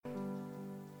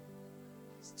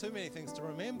It's too many things to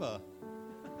remember.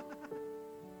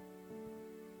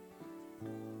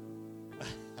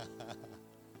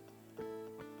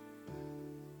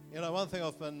 You know, one thing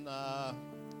I've been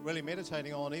really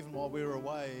meditating on, even while we were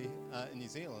away in New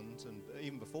Zealand, and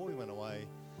even before we went away,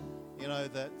 you know,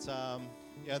 that,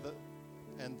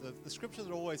 the scripture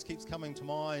that always keeps coming to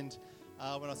mind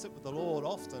when I sit with the Lord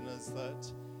often is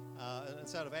that, and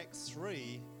it's out of Acts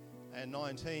 3 and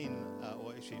 19,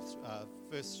 or actually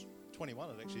verse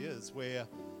 21 it actually is, where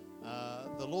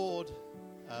the Lord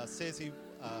says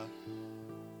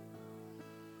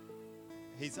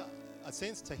He's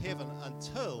ascends to heaven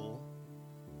until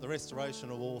the restoration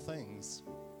of all things.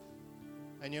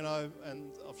 And you know,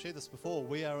 and I've shared this before,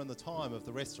 we are in the time of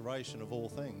the restoration of all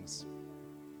things.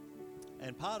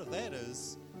 And part of that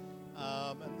is,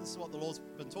 and this is what the Lord's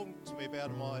been talking to me about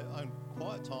in my own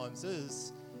quiet times,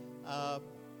 is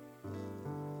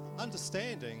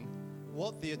understanding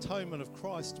what the atonement of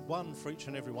Christ won for each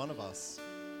and every one of us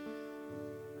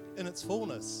in its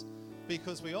fullness.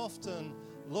 Because we often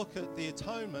look at the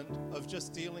atonement of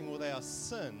just dealing with our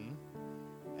sin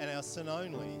and our sin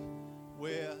only,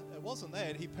 where it wasn't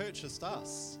that. He purchased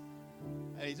us.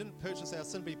 And He didn't purchase our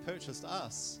sin, but He purchased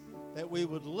us, that we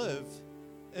would live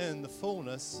in the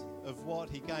fullness of what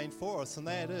He gained for us. And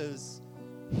that is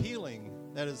healing,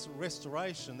 that is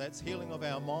restoration, that's healing of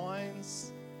our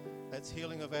minds, that's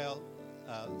healing of our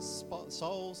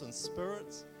souls and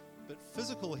spirits, but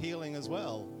physical healing as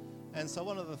well. And so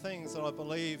one of the things that I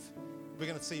believe we're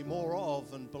going to see more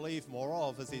of and believe more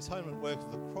of is the atonement work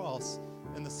of the cross,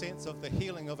 in the sense of the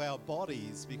healing of our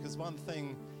bodies, because one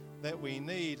thing that we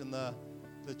need and the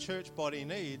church body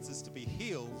needs is to be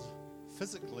healed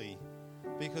physically,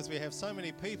 because we have so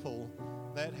many people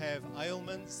that have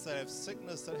ailments, that have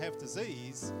sickness, that have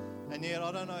disease. And yet,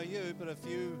 I don't know you, but if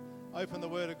you open the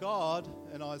Word of God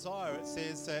in Isaiah, it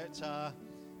says that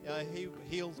He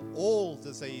healed all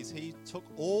disease. He took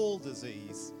all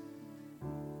disease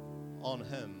on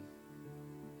Him.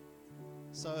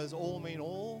 So does all mean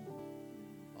all?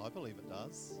 I believe it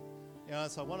does. You know,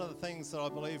 so one of the things that I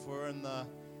believe we're in the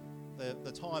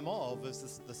time of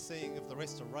is the seeing of the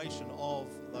restoration of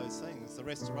those things, the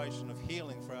restoration of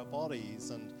healing for our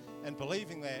bodies, and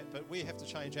believing that. But we have to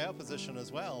change our position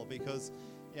as well, because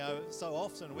you know, so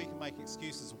often we can make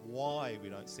excuses why we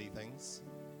don't see things.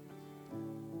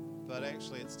 But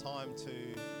actually it's time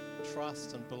to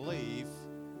trust and believe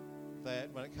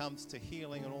that when it comes to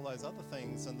healing and all those other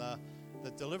things, and the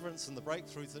deliverance and the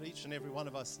breakthroughs that each and every one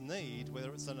of us need,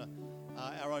 whether it's in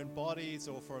our own bodies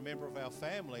or for a member of our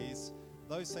families,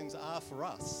 those things are for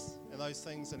us, and those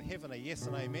things in heaven are yes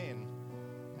and amen.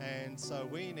 And so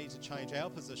we need to change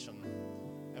our position,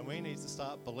 and we need to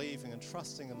start believing and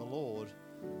trusting in the Lord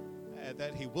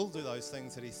that He will do those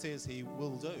things that He says He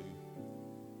will do.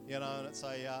 You know, and it's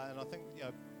and I think, you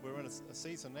know, we're in a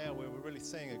season now where we're really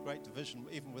seeing a great division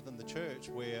even within the church,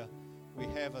 where we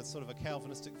have a sort of a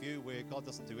Calvinistic view where God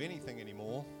doesn't do anything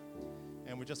anymore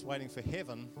and we're just waiting for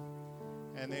heaven.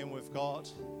 And then we've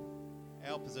got,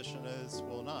 our position is,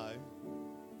 well, no,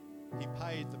 He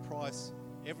paid the price,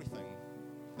 everything,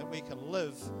 that we can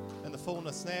live in the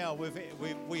fullness now.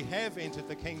 We have entered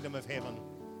the kingdom of heaven,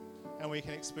 and we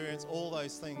can experience all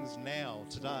those things now,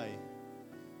 today.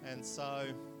 And so,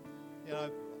 you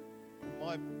know,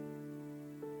 my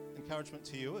encouragement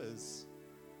to you is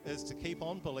to keep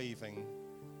on believing,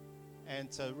 and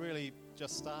to really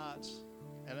just start,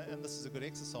 and this is a good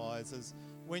exercise, is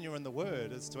when you're in the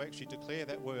Word, is to actually declare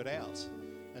that Word out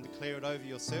and declare it over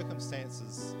your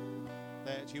circumstances,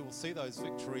 that you will see those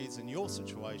victories in your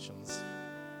situations.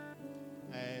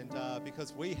 And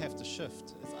because we have to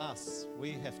shift, it's us,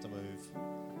 we have to move.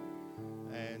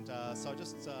 And so I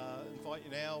just invite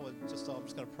you now, and I'm just going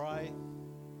to pray,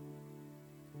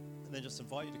 and then just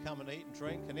invite you to come and eat and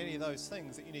drink, and any of those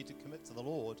things that you need to commit to the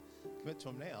Lord, commit to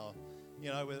Him now. You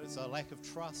know, whether it's a lack of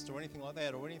trust or anything like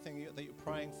that, or anything that you're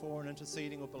praying for and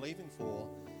interceding or believing for,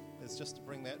 is just to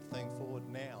bring that thing forward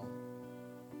now,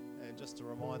 and just to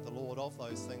remind the Lord of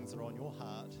those things that are on your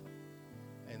heart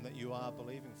and that you are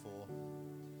believing for.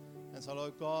 And so,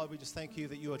 Lord God, we just thank You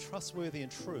that You are trustworthy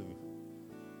and true.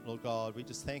 Lord God, we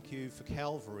just thank You for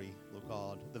Calvary, Lord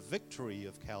God, the victory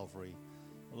of Calvary,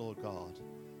 Lord God,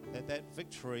 that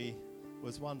victory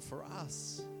was won for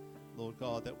us, Lord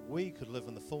God, that we could live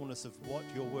in the fullness of what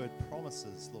Your word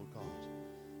promises, Lord God,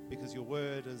 because Your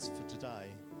word is for today,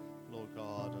 Lord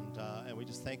God, and we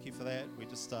just thank You for that. We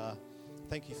just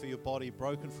thank You for Your body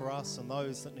broken for us, and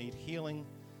those that need healing,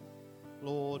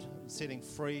 Lord, setting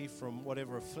free from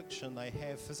whatever affliction they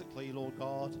have physically, Lord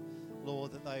God,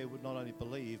 Lord, that they would not only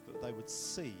believe, but they would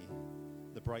see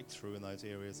the breakthrough in those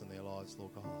areas in their lives,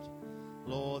 Lord God.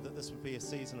 Lord, that this would be a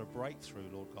season of breakthrough,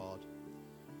 Lord God.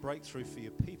 Breakthrough for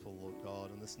your people, Lord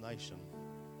God, in this nation.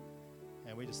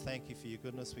 And we just thank you for your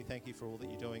goodness. We thank you for all that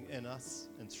you're doing in us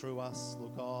and through us,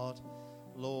 Lord God.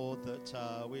 Lord,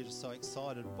 that we're just so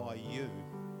excited by you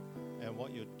and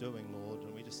what you're doing, Lord.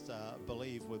 And we just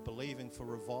we're believing for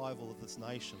revival of this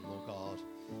nation, Lord God.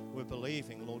 We're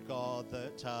believing, Lord God,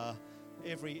 that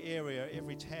every area,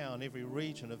 every town, every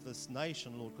region of this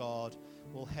nation, Lord God,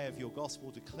 will have your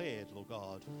gospel declared, Lord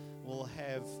God. Will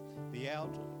have the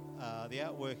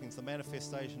outworkings, the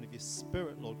manifestation of your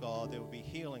Spirit, Lord God. There will be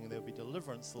healing and there will be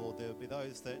deliverance, Lord. There will be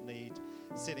those that need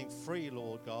setting free,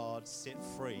 Lord God, set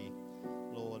free,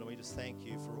 Lord. And we just thank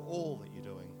you for all that you're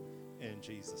doing in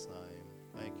Jesus' name.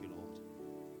 Thank you, Lord.